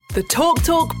The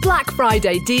TalkTalk Black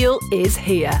Friday deal is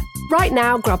here. Right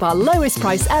now, grab our lowest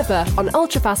price ever on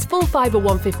ultra-fast full fibre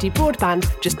 150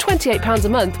 broadband, just £28 a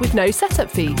month with no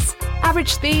setup fees. Average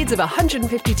speeds of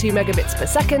 152 megabits per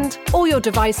second, all your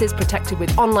devices protected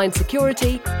with online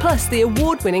security, plus the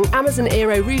award-winning Amazon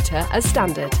Aero router as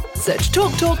standard. Search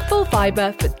TalkTalk Full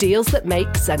Fibre for deals that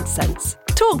make sense.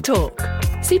 TalkTalk.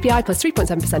 CPI plus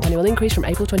 3.7% annual increase from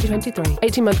April 2023.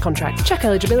 18-month contract. Check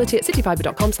eligibility at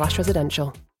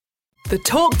cityfibre.com/residential. The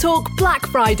TalkTalk Black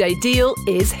Friday deal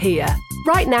is here.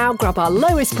 Right now, grab our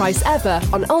lowest price ever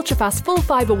on ultra-fast full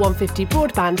fibre 150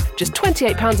 broadband, just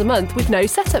 £28 a month with no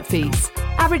setup fees.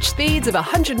 Average speeds of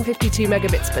 152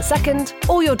 megabits per second,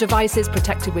 all your devices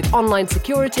protected with online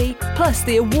security, plus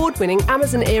the award-winning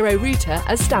Amazon Aero router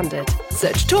as standard.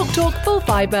 Search TalkTalk Full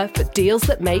Fibre for deals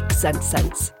that make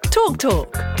sense.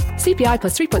 TalkTalk. CPI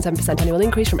plus 3.7% annual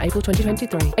increase from April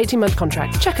 2023. 18-month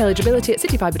contract. Check eligibility at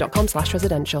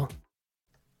cityfibre.com/residential.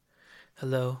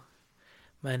 Hello,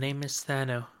 my name is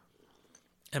Thano,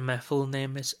 and my full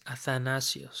name is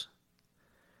Athanasios.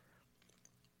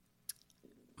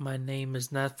 My name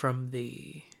is not from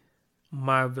the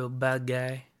Marvel bad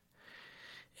guy,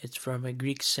 it's from a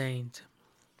Greek saint.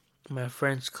 My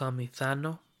friends call me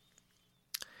Thano,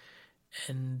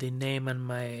 and the name on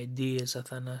my ID is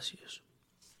Athanasios.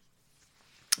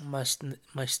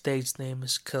 My state's name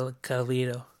is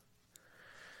Karlhto.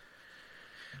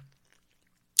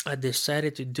 I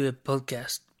decided to do a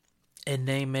podcast and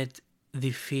name it The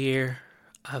Fear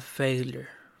of Failure.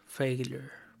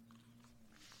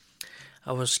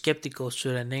 I was skeptical,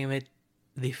 should I name it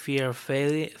The Fear of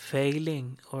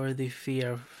Failing or The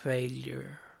Fear of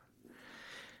Failure?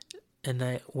 And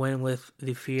I went with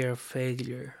The Fear of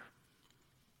Failure.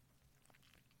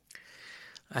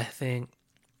 I think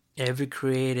every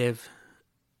creative,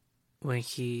 when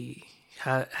he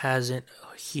hasn't,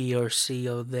 he or she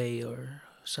or they or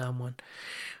someone,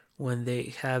 when they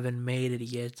haven't made it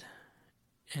yet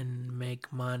and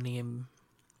make money and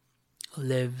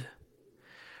live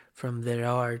from their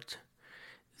art,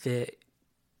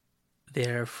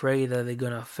 they're afraid that they're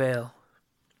gonna fail,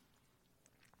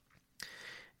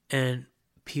 and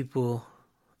people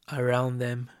around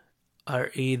them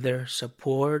are either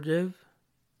supportive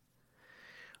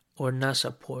or not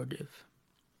supportive.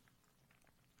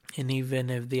 And even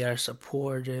if they are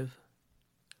supportive,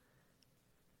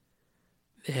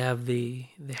 they have the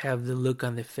look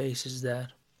on their faces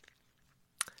that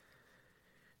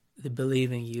they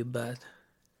believe in you, but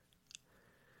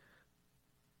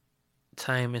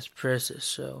time is precious,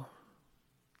 so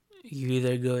you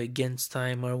either go against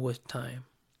time or with time.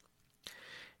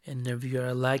 And if you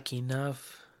are lucky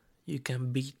enough, you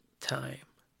can beat time.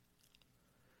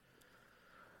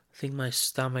 I think my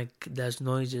stomach does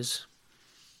noises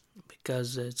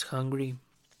because it's hungry.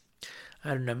 I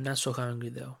don't know, I'm not so hungry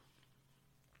though.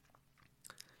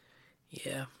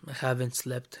 Yeah, I haven't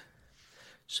slept,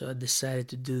 so I decided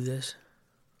to do this.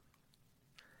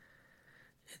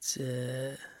 It's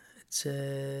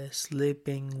a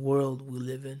sleeping world we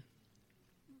live in.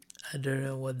 I don't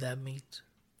know what that means.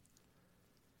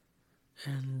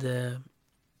 And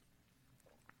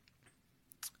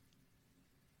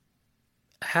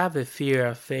I have a fear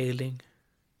of failing.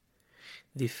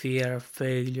 The fear of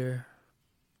failure.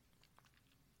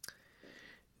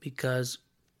 Because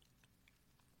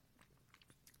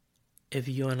if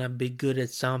you want to be good at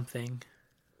something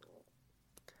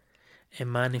and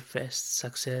manifest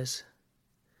success,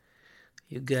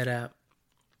 you gotta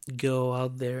go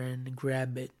out there and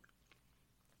grab it.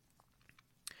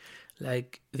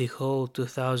 Like the whole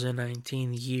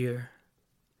 2019 year,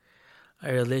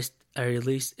 I released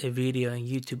a video on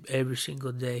YouTube every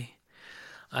single day.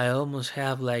 I almost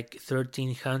have like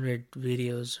 1,300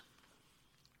 videos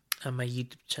on my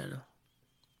YouTube channel.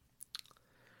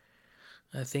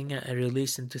 I think I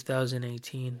released in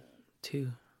 2018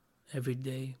 too, every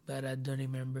day, but I don't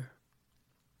remember.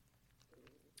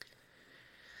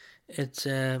 It's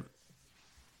I'm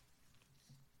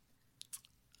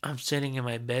sitting in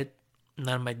my bed,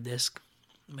 not on my desk.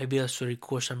 Maybe I should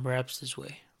record some raps this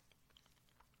way.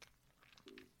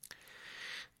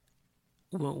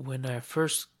 When I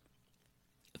first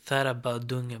thought about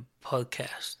doing a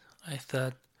podcast, I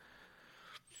thought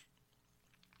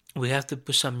we have to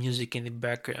put some music in the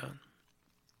background.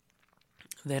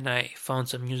 Then I found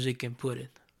some music and put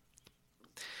it.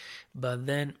 But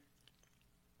then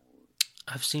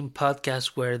I've seen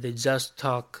podcasts where they just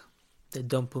talk, they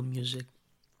don't put music.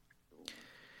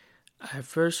 I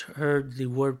first heard the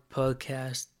word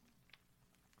podcast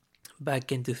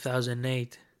back in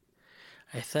 2008.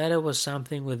 I thought it was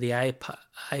something with the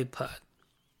iPod.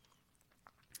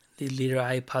 the little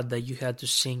iPod that you had to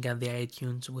sync on the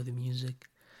iTunes with the music.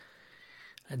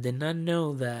 I did not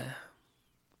know that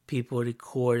people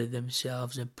recorded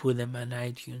themselves and put them on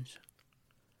iTunes.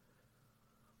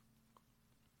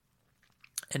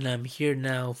 And I'm here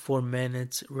now, 4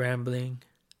 minutes rambling.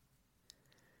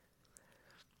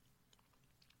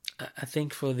 I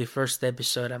think for the first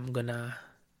episode, I'm gonna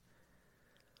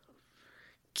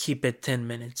keep it 10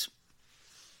 minutes.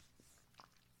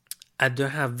 I don't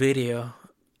have video.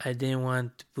 I didn't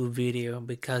want to put video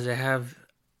because I have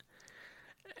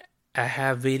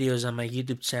videos on my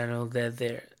YouTube channel that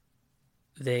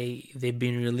they've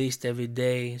been released every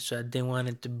day, so I didn't want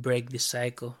it to break the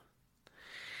cycle.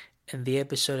 And the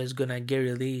episode is gonna get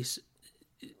released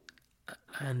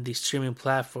on the streaming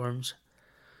platforms,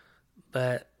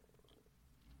 but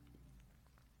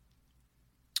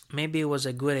maybe it was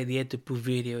a good idea to put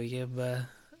video, yeah, but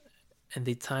at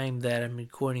the time that I'm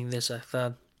recording this, I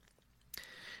thought,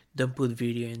 don't put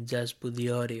video and just put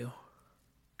the audio.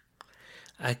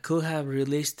 I could have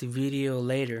released the video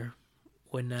later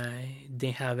when I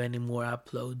didn't have any more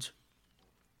uploads.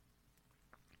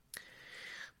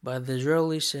 But there's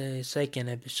always a second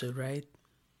episode, right?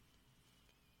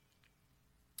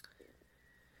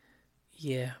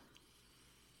 Yeah.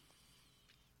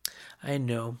 I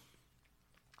know.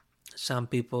 Some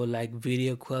people like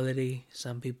video quality,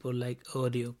 some people like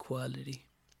audio quality.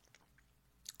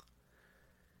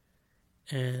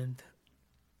 And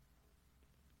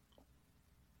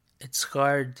it's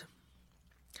hard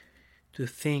to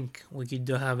think when you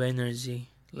don't have energy.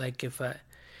 Like if I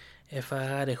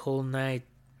had a whole night,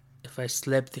 if I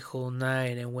slept the whole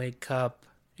night and wake up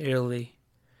early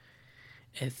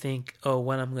and think, oh,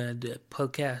 what I'm gonna do, a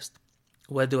podcast.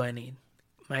 What do I need?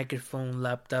 Microphone,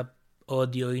 laptop,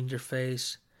 audio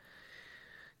interface,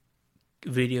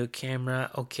 video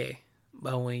camera, okay.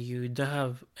 But when you don't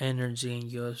have energy and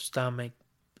your stomach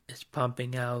is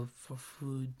pumping out for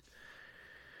food,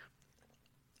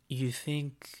 you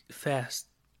think fast.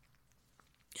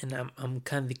 And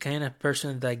I'm the kind of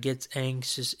person that gets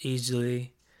anxious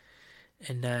easily,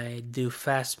 and I do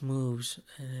fast moves,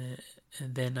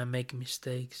 and then I make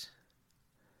mistakes.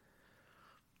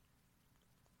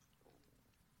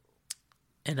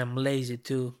 And I'm lazy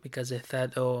too, because I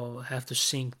thought, oh, I have to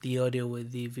sync the audio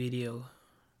with the video.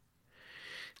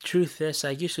 Truth is, I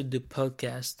used to do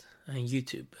podcast on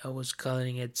YouTube. I was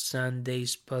calling it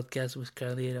Sunday's Podcast with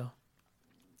Karlhto.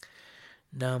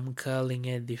 Now I'm calling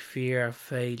it the fear of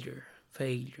failure.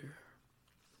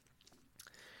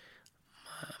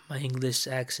 My English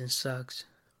accent sucks.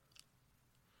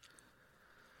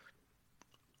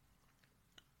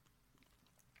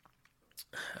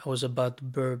 I was about to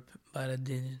burp, but I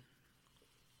didn't.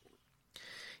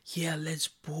 Yeah, let's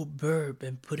burp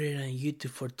and put it on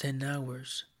YouTube for 10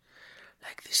 hours.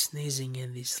 Like the sneezing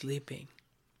and the sleeping.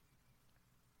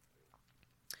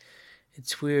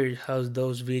 It's weird how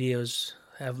those videos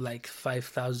have like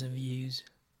 5,000 views.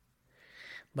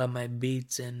 But my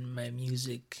beats and my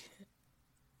music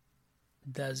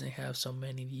doesn't have so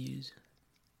many views.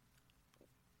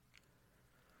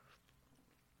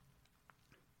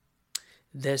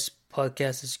 This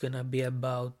podcast is gonna be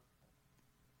about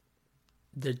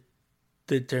the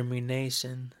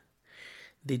determination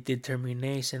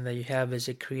that you have as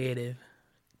a creative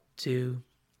to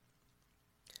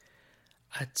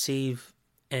achieve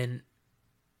the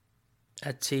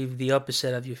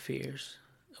opposite of your fears,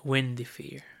 win the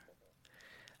fear,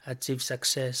 achieve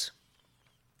success,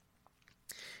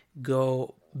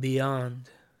 go beyond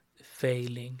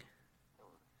failing,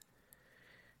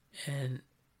 and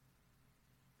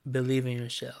believe in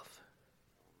yourself.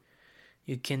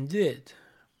 You can do it,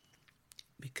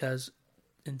 because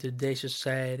in today's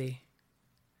society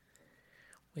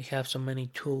we have so many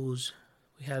tools.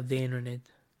 We have the internet.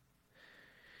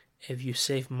 If you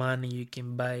save money, you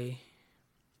can buy,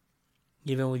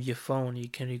 even with your phone, you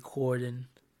can record and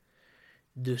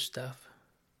do stuff.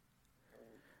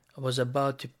 I was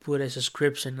about to put a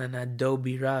subscription on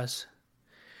Adobe Rush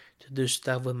to do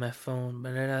stuff with my phone,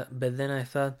 but then I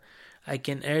thought I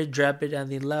can airdrop it on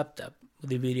the laptop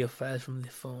with the video files from the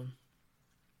phone.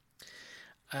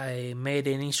 I made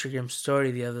an Instagram story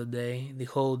the other day, the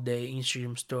whole day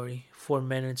Instagram story, 4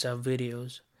 minutes of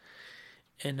videos,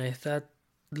 and I thought,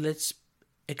 let's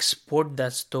export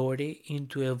that story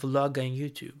into a vlog on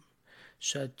YouTube.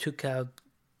 So I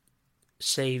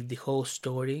saved the whole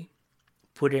story,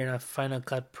 put it in a Final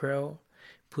Cut Pro,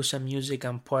 put some music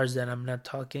on parts that I'm not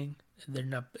talking,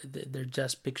 they're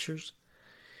just pictures,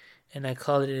 and I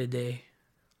called it a day.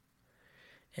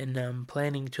 And I'm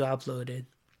planning to upload it,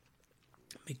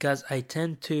 because I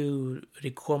tend to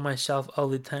record myself all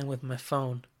the time with my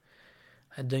phone.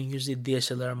 I don't use the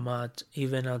DSLR mod.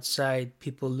 Even outside,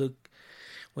 people look,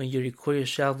 when you record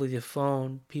yourself with your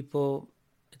phone,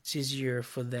 it's easier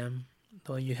for them.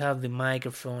 When you have the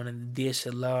microphone and the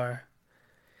DSLR,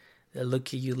 they look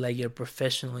at you like you're a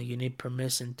professional. You need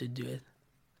permission to do it.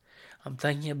 I'm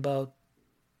talking about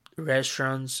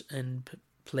restaurants and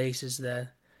places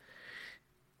that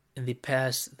in the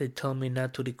past they told me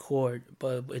not to record,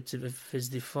 but if it's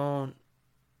the phone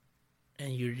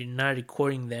and you're not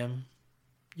recording them,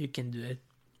 you can do it.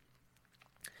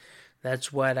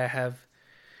 That's what I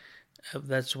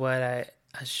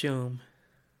assume.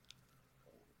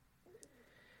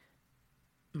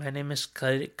 My name is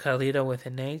Karlhto with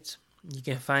an 8. You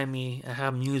can find me. I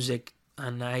have music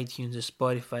on iTunes and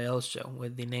Spotify also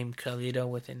with the name Karlhto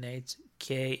with an 8.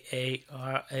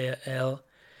 Karlhto.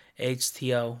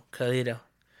 Karlhto.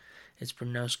 It's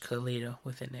pronounced Karlhto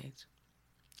with an 8.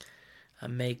 I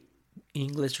make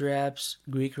English raps,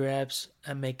 Greek raps.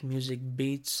 I make music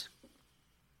beats.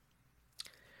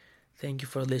 Thank you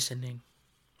for listening.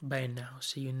 Bye now.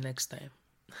 See you next time.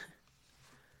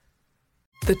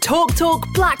 The TalkTalk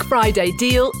Black Friday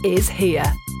deal is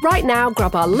here. Right now,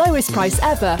 grab our lowest price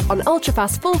ever on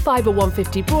ultra-fast full fibre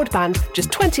 150 broadband,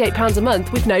 just £28 a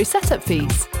month with no setup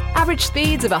fees. Average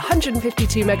speeds of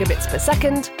 152 megabits per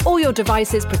second, all your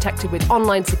devices protected with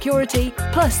online security,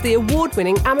 plus the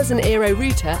award-winning Amazon Aero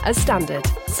router as standard.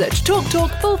 Search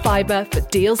TalkTalk Full Fibre for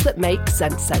deals that make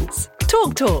sense.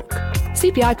 TalkTalk.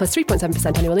 CPI plus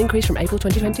 3.7% annual increase from April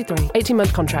 2023.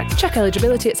 18-month contract. Check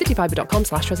eligibility at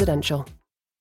cityfibre.com/residential.